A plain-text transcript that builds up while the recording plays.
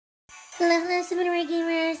Hello, Samurai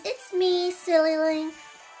Gamers, it's me, Silly Ling,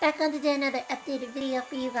 back on to do another updated video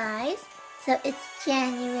for you guys. So it's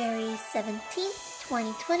January 17th,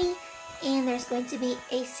 2020, and there's going to be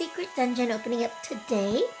a secret dungeon opening up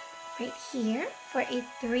today, right here, for a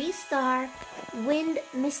 3-star Wind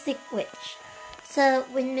Mystic Witch. So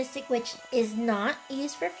Wind Mystic Witch is not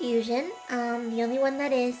used for fusion, the only one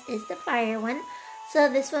that is the fire one. So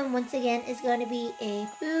this one, once again, is going to be a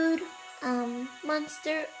food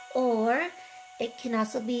monster, or it can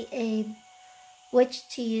also be a witch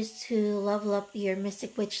to use to level up your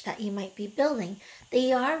mystic witch that you might be building.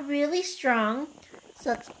 They are really strong,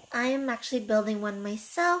 so I am actually building one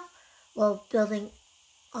myself. Well, building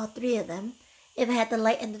all 3 of them. If I had the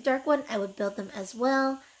light and the dark one, I would build them as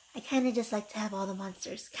well. I kind of just like to have all the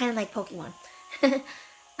monsters, kind of like Pokemon.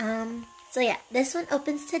 So yeah, this one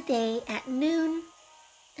opens today at noon,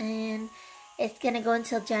 and it's going to go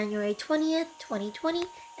until January 20th, 2020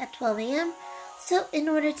 at 12 a.m. So in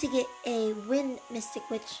order to get a Wind Mystic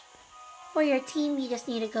Witch for your team, you just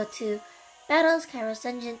need to go to Battles, Kairos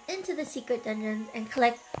Dungeon, into the secret dungeons, and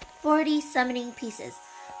collect 40 summoning pieces.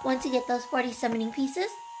 Once you get those 40 summoning pieces,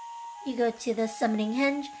 you go to the summoning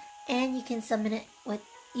henge, and you can summon it with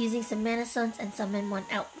using some mana stones and summon one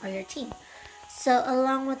out for your team. So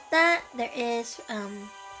along with that, there is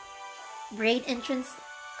raid entrance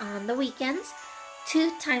on the weekends.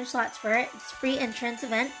 2 time slots for it. It's free entrance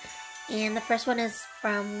event, and the first one is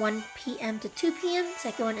from 1 p.m. to 2 p.m.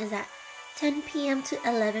 Second one is at 10 p.m. to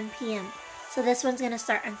 11 p.m. So this one's going to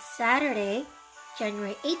start on Saturday,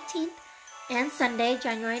 January 18th, and Sunday,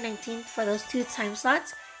 January 19th, for those 2 time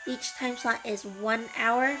slots. Each time slot is 1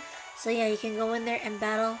 hour. So yeah, you can go in there and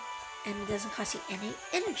battle, and it doesn't cost you any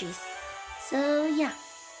energies. So yeah,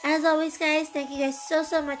 as always guys, thank you guys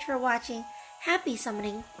so much for watching. Happy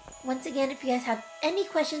summoning. Once again, if you guys have any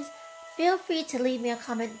questions, feel free to leave me a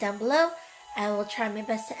comment down below. I will try my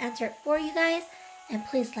best to answer it for you guys. And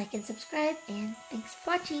please like and subscribe, and thanks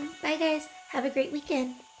for watching. Bye guys. Have a great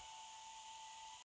weekend.